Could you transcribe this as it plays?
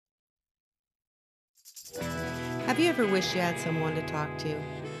Have you ever wished you had someone to talk to?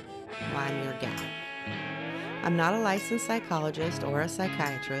 Well, I'm your gal. I'm not a licensed psychologist or a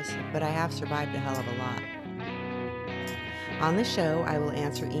psychiatrist, but I have survived a hell of a lot. On the show, I will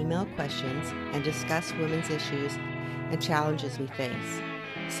answer email questions and discuss women's issues and challenges we face.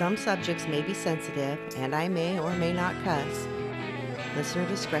 Some subjects may be sensitive, and I may or may not cuss. Listener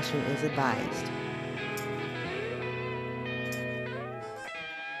discretion is advised.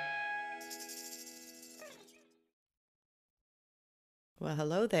 Well,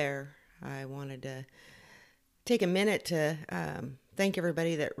 hello there. I wanted to take a minute to thank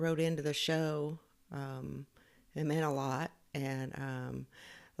everybody that wrote into the show. It meant a lot. And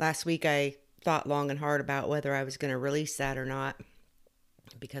last week I thought long and hard about whether I was going to release that or not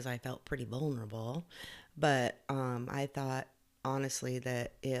because I felt pretty vulnerable. But I thought honestly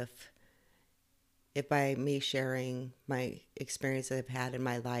that if by me sharing my experience that I've had in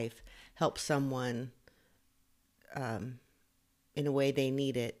my life helps someone in a way they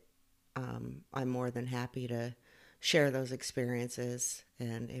need it, I'm more than happy to share those experiences.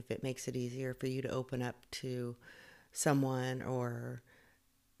 And if it makes it easier for you to open up to someone or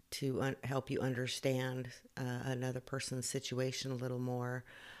to help you understand another person's situation a little more,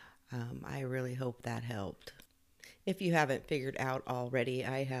 I really hope that helped. If you haven't figured out already,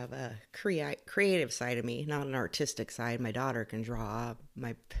 I have a creative side of me, not an artistic side. My daughter can draw.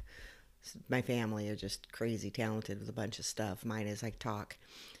 My family is just crazy talented with a bunch of stuff. Mine is like talk.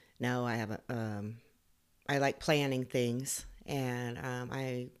 No, I like planning things, and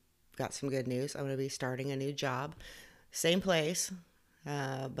I got some good news. I'm going to be starting a new job, same place,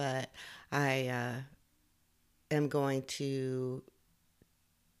 but I am going to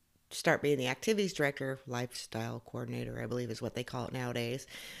start being the activities director, lifestyle coordinator, I believe is what they call it nowadays.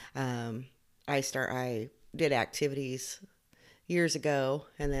 I did activities years ago,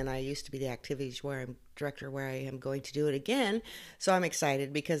 and then I used to be the activities where I'm director, where I am going to do it again. So I'm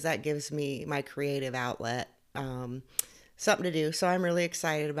excited because that gives me my creative outlet, something to do. So I'm really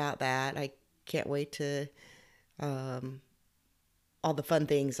excited about that. I can't wait to all the fun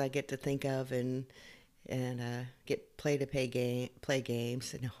things I get to think of and get play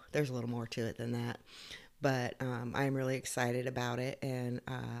games. No, there's a little more to it than that, but I'm really excited about it, and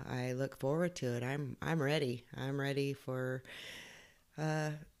I look forward to it. I'm ready. I'm ready for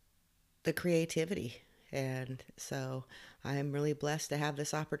the creativity, and so I'm really blessed to have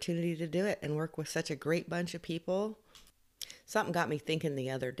this opportunity to do it and work with such a great bunch of people. Something got me thinking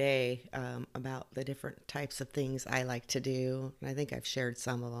the other day about the different types of things I like to do, and I think I've shared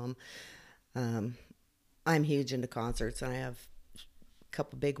some of them. Um, I'm huge into concerts, and I have a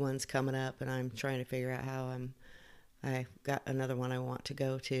couple big ones coming up, and I'm trying to figure out how I got another one I want to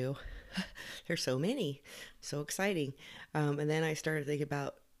go to. There's so many, so exciting. And then I started thinking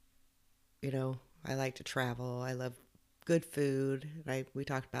about, I like to travel. I love good food. We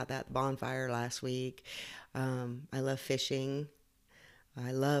talked about that bonfire last week. I love fishing.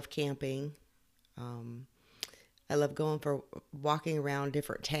 I love camping. Um, I love going for walking around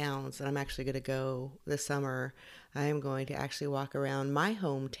different towns, and I'm actually going to go this summer. I am going to actually walk around my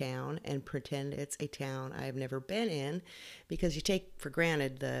hometown and pretend it's a town I've never been in, because you take for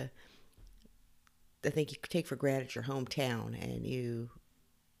granted I think you take for granted your hometown, and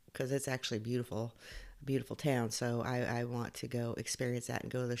because it's actually beautiful, a beautiful town. So I want to go experience that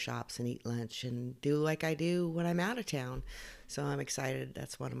and go to the shops and eat lunch and do like I do when I'm out of town. So I'm excited.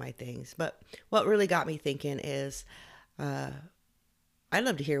 That's one of my things. But what really got me thinking is uh, I'd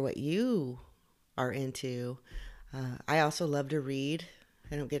love to hear what you are into. I also love to read.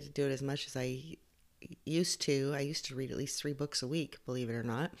 I don't get to do it as much as I used to. I used to read at least 3 books a week, believe it or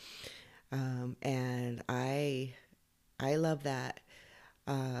not. And I love that.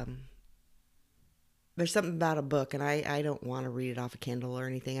 Um, there's something about a book, and I don't want to read it off a Kindle or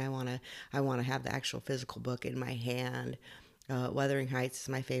anything. I want to have the actual physical book in my hand. Wuthering Heights is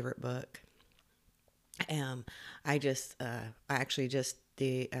my favorite book. Um, I actually just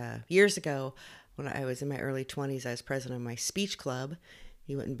the years ago, when I was in my early 20s, I was president of my speech club.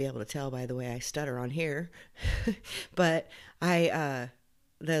 You wouldn't be able to tell by the way I stutter on here, but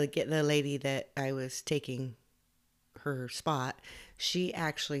the lady that I was taking her spot, she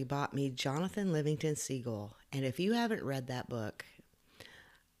actually bought me Jonathan Livingston Seagull. And if you haven't read that book,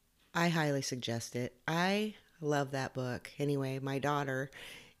 I highly suggest it. I love that book. Anyway, my daughter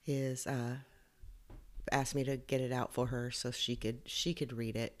is asked me to get it out for her so she could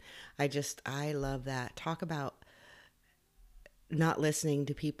read it. I love that. Talk about not listening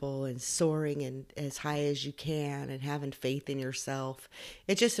to people and soaring and as high as you can and having faith in yourself.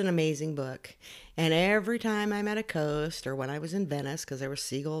 It's just an amazing book. And every time I'm at a coast or when I was in Venice, because there were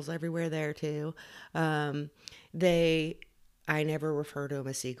seagulls everywhere there too, they I never refer to him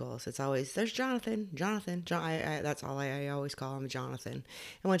as seagulls. It's always, there's Jonathan, Jonathan. That's all I always call him, Jonathan.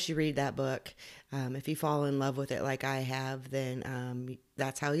 And once you read that book, if you fall in love with it like I have, then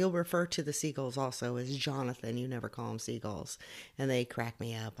that's how you'll refer to the seagulls also, as Jonathan. You never call them seagulls. And they crack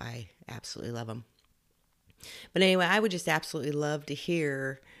me up. I absolutely love them. But anyway, I would just absolutely love to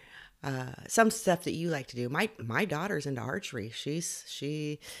hear some stuff that you like to do. My daughter's into archery.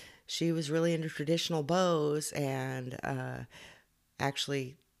 She was really into traditional bows and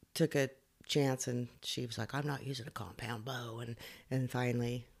actually took a chance, and she was like, I'm not using a compound bow, and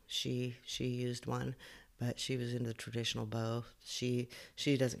finally she used one, but she was into the traditional bow. She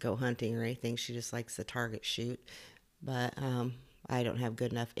doesn't go hunting or anything. She just likes the target shoot, but I don't have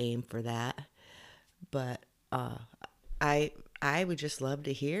good enough aim for that. But I I would just love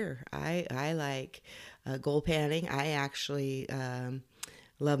to hear. I like gold panning. I actually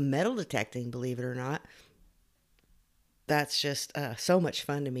love metal detecting, believe it or not. That's just so much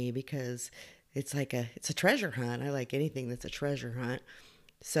fun to me because it's a treasure hunt. I like anything that's a treasure hunt.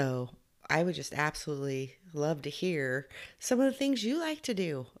 So I would just absolutely love to hear some of the things you like to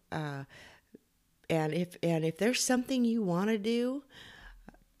do. And if there's something you want to do,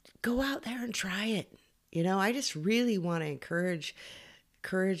 go out there and try it. I just really want to encourage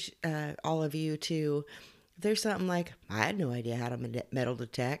all of you to. If there's something like, I had no idea how to metal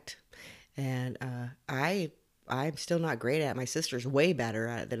detect, and I'm still not great at it. My sister's way better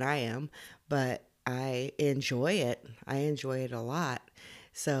at it than I am, but I enjoy it. I enjoy it a lot.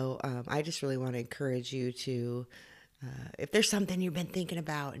 So I just really want to encourage you to, if there's something you've been thinking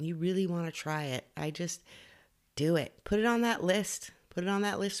about and you really want to try it, I just do it. Put it on that list. Put it on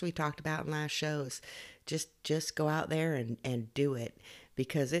that list we talked about in last shows. Just go out there and do it,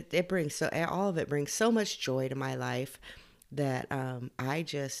 because it brings all of it brings so much joy to my life that I'm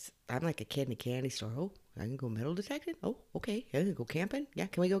like a kid in a candy store. Oh, I can go metal detecting. Oh, okay. I can go camping. Yeah,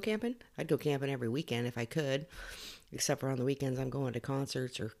 can we go camping? I'd go camping every weekend if I could, except for on the weekends I'm going to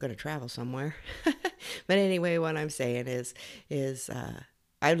concerts or going to travel somewhere. But anyway, what I'm saying is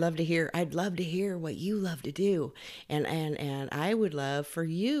I'd love to hear what you love to do, and I would love for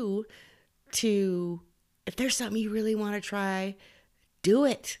you to, if there's something you really want to try, do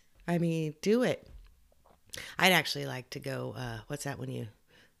it. I mean, do it. I'd actually like to go. What's that when you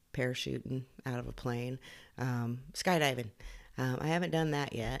parachuting out of a plane? Skydiving. I haven't done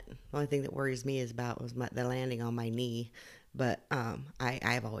that yet. The only thing that worries me is about was the landing on my knee, but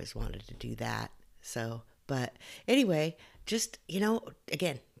I've always wanted to do that. So, but anyway, just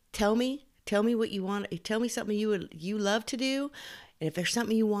again, tell me what you want. Tell me something you love to do, and if there's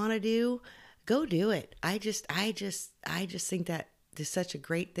something you want to do, go do it. I just think that is such a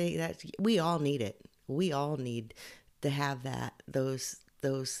great thing that we all need it. We all need to have those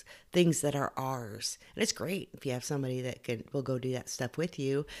things that are ours. And it's great if you have somebody that will go do that stuff with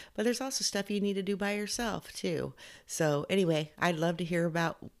you, but there's also stuff you need to do by yourself too. So anyway, I'd love to hear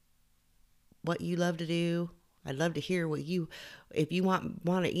about what you love to do. I'd love to hear if you want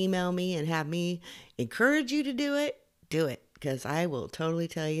to email me and have me encourage you to do it, because I will totally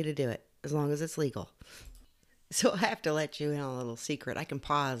tell you to do it as long as it's legal. So I have to let you in on a little secret. I can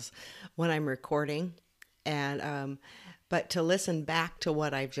pause when I'm recording, and but to listen back to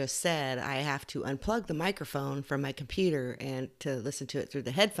what I've just said, I have to unplug the microphone from my computer and to listen to it through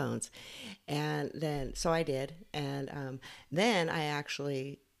the headphones. And then, so I did, and then I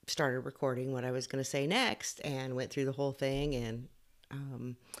actually started recording what I was going to say next, and went through the whole thing,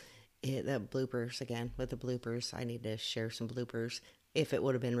 and the bloopers again. With the bloopers, I need to share some bloopers. If it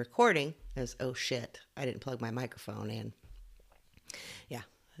would have been recording, as oh shit, I didn't plug my microphone in. Yeah,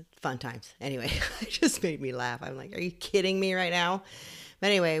 fun times. Anyway, it just made me laugh. I'm like, are you kidding me right now? But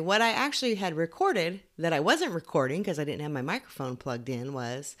anyway, what I actually had recorded that I wasn't recording because I didn't have my microphone plugged in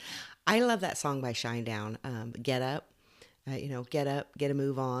was, I love that song by Shinedown, Get Up. Get up, get a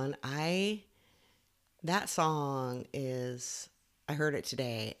move on. That song is, I heard it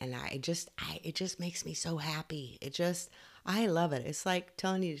today, and it just makes me so happy. I love it. It's like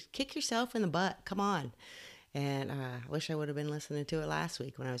telling you to kick yourself in the butt. Come on. And I wish I would have been listening to it last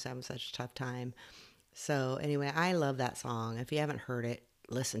week when I was having such a tough time. So anyway, I love that song. If you haven't heard it,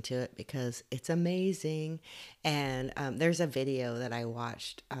 listen to it because it's amazing. And there's a video that I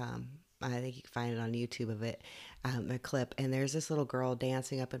watched. I think you can find it on YouTube of it, a clip. And there's this little girl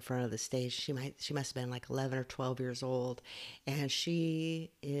dancing up in front of the stage. She must have been like 11 or 12 years old, and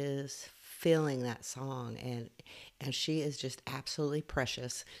she is feeling that song, and she is just absolutely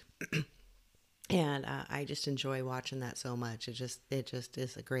precious. And I just enjoy watching that so much. It just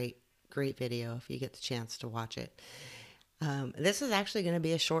is a great video if you get the chance to watch it. This is actually going to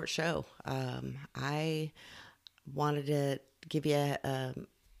be a short show. I wanted to give you an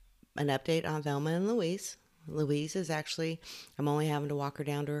update on Velma and Louise. Louise is actually, I'm only having to walk her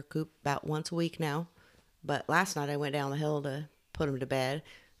down to her coop about once a week now. But last night I went down the hill to put them to bed.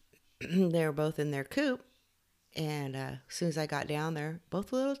 They were both in their coop. And as soon as I got down there,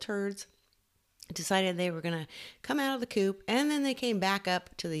 both little turds decided they were going to come out of the coop, and then they came back up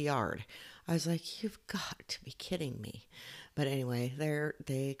to the yard. I was like, you've got to be kidding me. But anyway,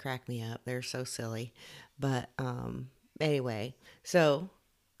 they crack me up. They're so silly. But anyway, so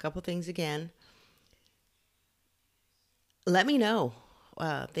a couple things again. Let me know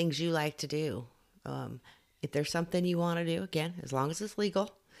things you like to do. If there's something you want to do, again, as long as it's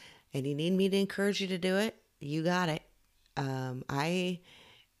legal, and you need me to encourage you to do it, you got it. I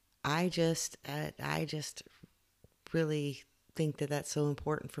just really think that that's so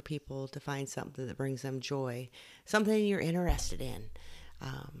important for people to find something that brings them joy, something you're interested in.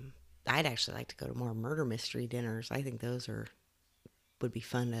 I'd actually like to go to more murder mystery dinners. I think those would be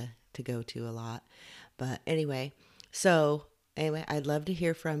fun to go to a lot. But anyway, I'd love to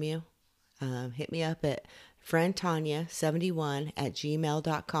hear from you. Hit me up at friendtanya71 at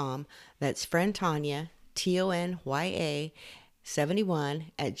gmail.com. That's friendtanya, Tonya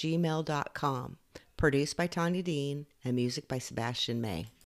 71 at gmail.com. Produced by Tanya Dean and music by Sebastian May.